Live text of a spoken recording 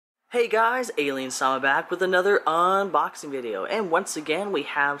Hey guys, Alien-sama back with another unboxing video, and once again we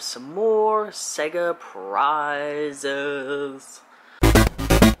have some more SEGA prizes.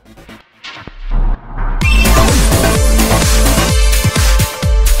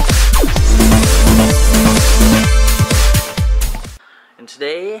 And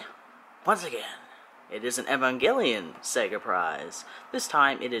today, once again, it is an Evangelion SEGA prize. This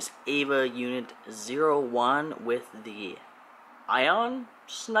time it is EVA Unit 01 with the Ion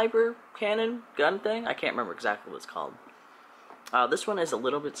sniper cannon gun thing. I can't remember exactly what it's called. This one is a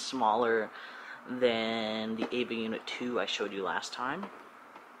little bit smaller than the EVA Unit 2 I showed you last time.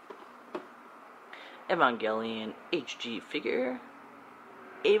 Evangelion HG figure.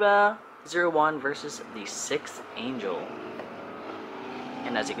 EVA 01 versus the 6th Angel.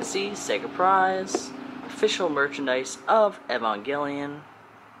 And as you can see, SEGA prize, official merchandise of Evangelion.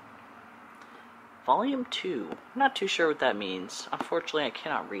 Volume 2. I'm not too sure what that means. Unfortunately, I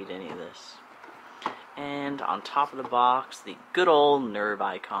cannot read any of this. And on top of the box, the good old nerve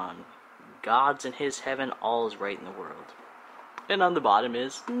icon. God's in his heaven, all is right in the world. And on the bottom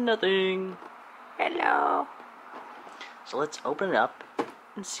is nothing. Hello. So let's open it up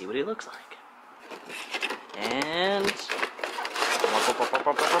and see what he looks like. And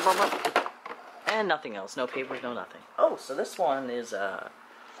nothing else. No papers, no nothing. Oh, so this one is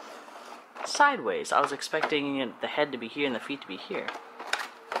sideways. I was expecting the head to be here and the feet to be here,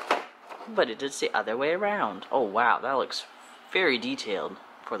 but it is the other way around. Oh wow, that looks very detailed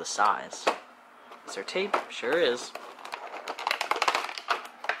for the size. Is there tape? Sure is.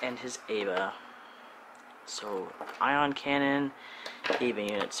 And his EVA. So, Ion Cannon, EVA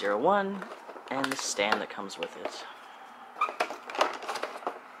Unit 01, and the stand that comes with it.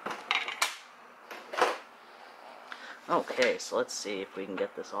 Okay, so let's see if we can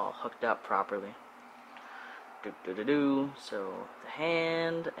get this all hooked up properly. So, the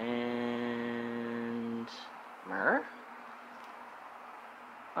hand and mirror.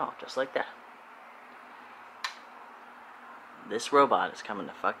 Oh, just like that. This robot is coming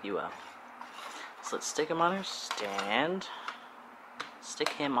to fuck you up. So let's stick him on her stand. Stick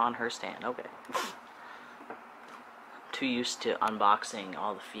him on her stand, okay. I'm too used to unboxing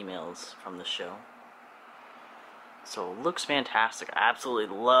all the females from the show. So, it looks fantastic. I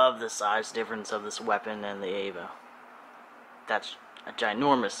absolutely love the size difference of this weapon and the EVA. That's a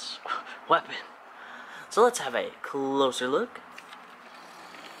ginormous weapon. So, let's have a closer look.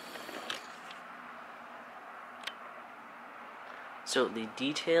 So, the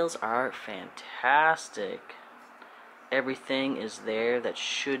details are fantastic. Everything is there that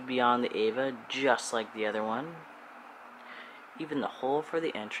should be on the EVA, just like the other one. Even the hole for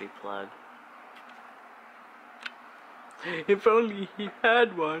the entry plug. If only he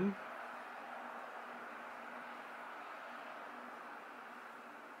had one.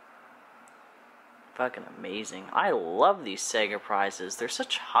 Fucking amazing. I love these SEGA prizes. They're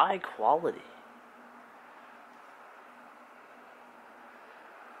such high quality.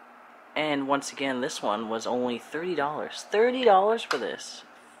 And once again, this one was only $30. $30 for this.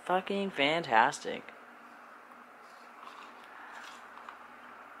 Fucking fantastic.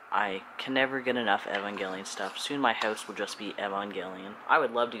 I can never get enough Evangelion stuff. Soon my house will just be Evangelion. I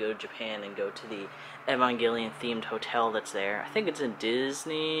would love to go to Japan and go to the Evangelion themed hotel that's there. I think it's in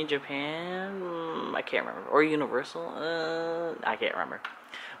Disney, Japan? I can't remember. Or Universal? I can't remember.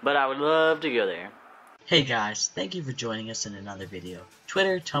 But I would love to go there. Hey guys, thank you for joining us in another video.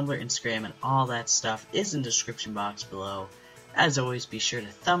 Twitter, Tumblr, Instagram, and all that stuff is in the description box below. As always, be sure to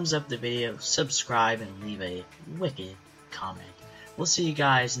thumbs up the video, subscribe, and leave a wicked comment. We'll see you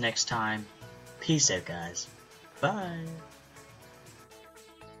guys next time. Peace out, guys. Bye.